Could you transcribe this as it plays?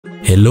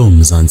Hello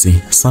Mzansi,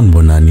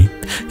 Sanbonani,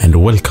 and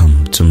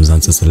welcome to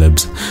Mzansi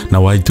Celebs.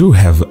 Now I do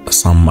have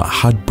some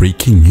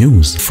heartbreaking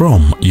news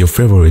from your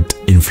favorite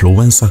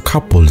influencer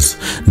couples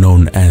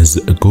known as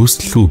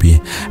Ghost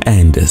Hlubi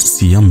and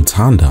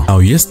Mzansi. Now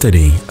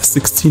yesterday,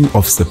 16th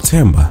of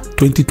September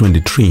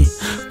 2023,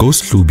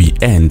 Ghost Hlubi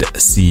and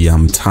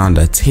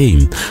Mzansi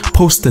team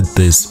posted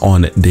this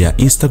on their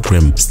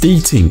Instagram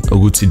stating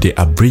Uguti they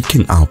are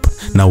breaking up.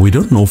 Now we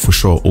don't know for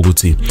sure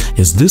Uguti,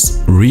 is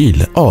this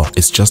real or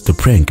it's just a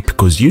prank?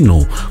 Because you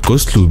know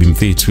Ghost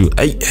Hlubi too.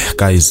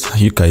 Guys,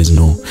 you guys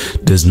know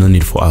there's no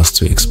need for us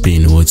to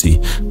explain what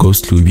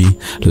Ghost Hlubi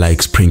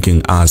likes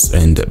pranking us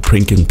and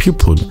pranking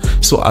people.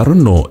 So I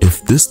don't know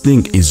if this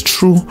thing is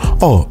true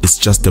or it's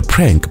just a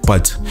prank,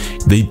 but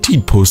they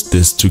did post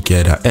this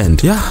together,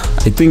 and yeah,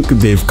 I think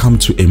they've come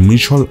to a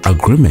mutual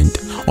agreement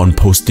on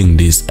posting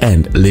this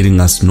and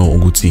letting us know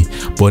Uguti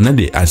but now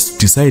they are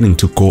deciding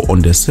to go on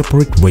their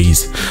separate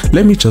ways.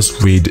 Let me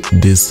just read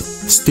this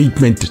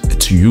statement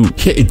to you.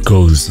 Here it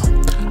goes.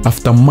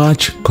 After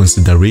much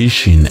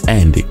consideration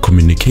and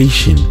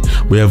communication,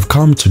 we have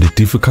come to the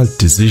difficult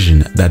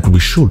decision that we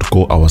should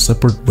go our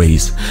separate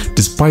ways.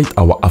 Despite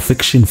our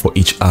affection for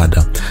each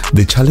other,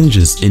 the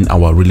challenges in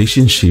our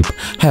relationship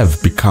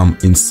have become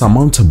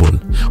insurmountable.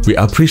 We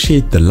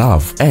appreciate the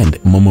love and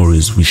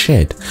memories we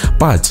shared,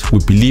 but we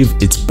believe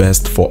it's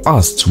best for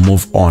us to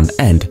move on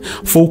and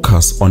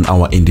focus on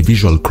our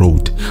individual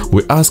growth.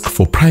 We ask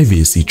for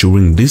privacy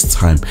during this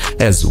time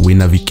as we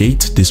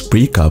navigate this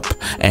breakup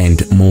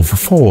and move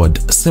forward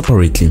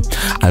separately.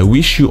 I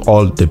wish you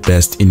all the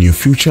best in your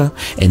future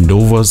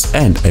endeavors,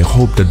 and I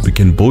hope that we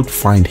can both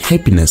find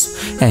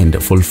happiness and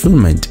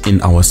fulfillment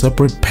in our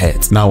separate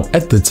paths. Now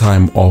at the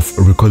time of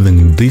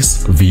recording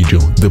this video,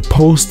 the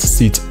post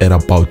sits at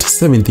about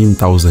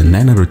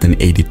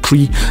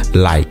 17,983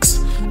 likes,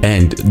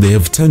 and they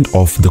have turned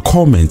off the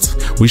comments,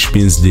 which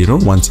means they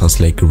don't want us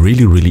like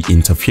really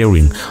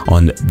interfering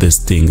on this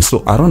thing.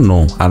 So I don't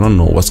know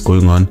what's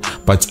going on,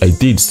 but I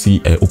did see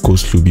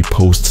Ghost Hlubi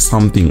post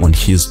something on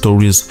his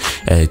stories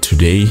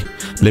today.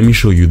 Let me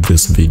show you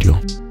this video.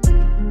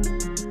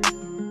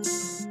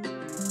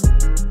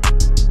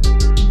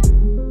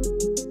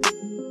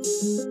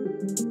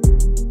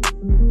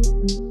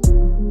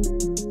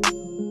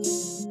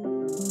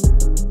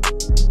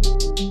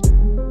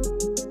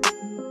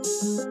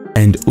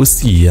 And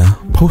Usia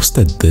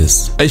posted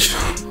this.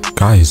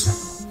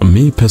 Guys,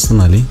 me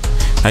personally,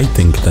 I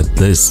think that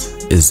this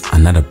is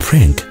another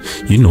prank.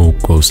 You know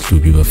Ghost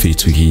Hlubi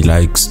Bafetu, he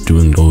likes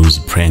doing those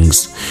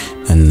pranks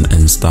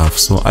and stuff,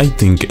 so I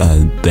think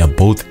they're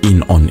both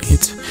in on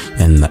it,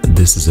 and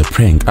this is a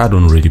prank. I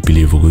don't really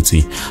believe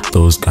Uguti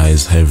those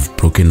guys have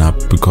broken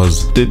up,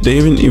 because they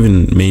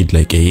even made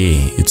like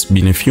it's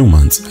been a few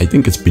months. I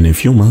think it's been a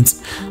few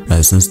months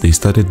since they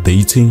started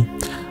dating,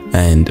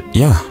 and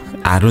yeah,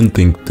 I don't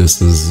think this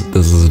is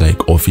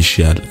like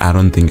official. I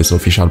don't think it's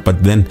official,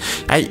 but then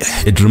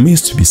it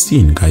remains to be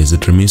seen, guys.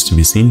 It remains to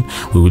be seen.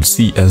 We will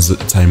see as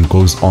time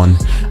goes on.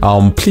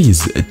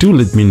 Please do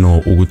let me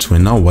know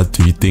now, what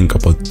do you think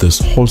about this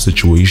whole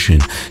situation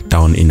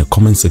down in the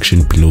comment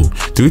section below.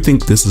 Do you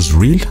think this is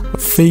real,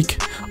 fake,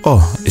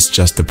 or it's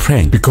just a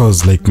prank?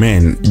 Because like,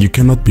 man, you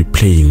cannot be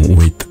playing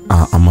with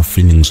my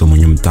feelings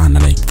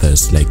like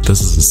this. Like,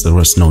 this is a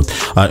serious note.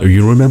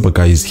 You remember,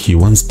 guys, he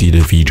once did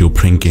a video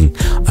pranking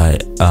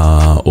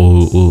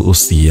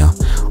Usia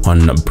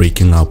on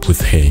breaking up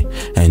with her,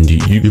 and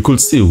you could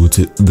see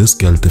this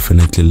girl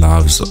definitely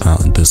loves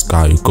this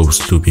guy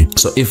Ghost Hlubi.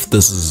 So if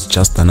this is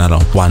just another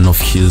one of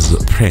his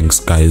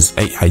pranks, guys,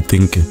 I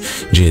think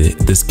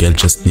this girl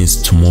just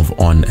needs to move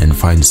on and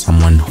find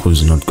someone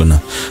who's not gonna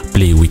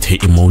play with her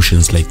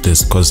emotions like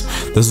this, because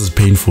this is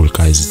painful,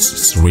 guys.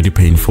 It's really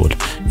painful.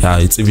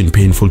 It's even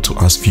painful to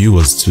us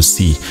viewers to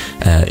see,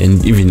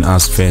 and even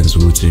us fans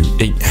who say,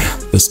 hey,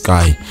 this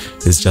guy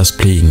is just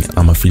playing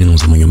my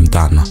feelings.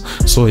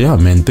 So yeah,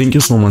 man, thank you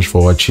so much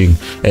for watching.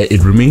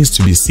 It remains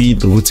to be seen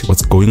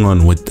what's going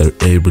on with the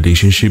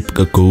relationship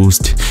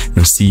Ghost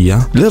and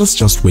Sia. Let us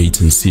just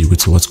wait and see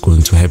what's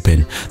going to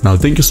happen. Now,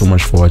 thank you so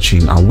much for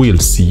watching. I will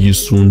see you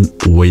soon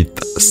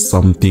with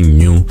something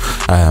new.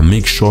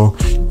 Make sure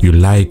you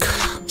like,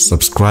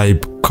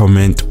 subscribe,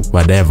 comment,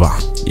 whatever.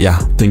 Yeah,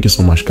 thank you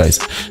so much, guys,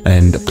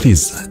 and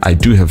please, I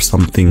do have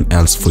something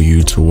else for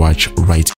you to watch right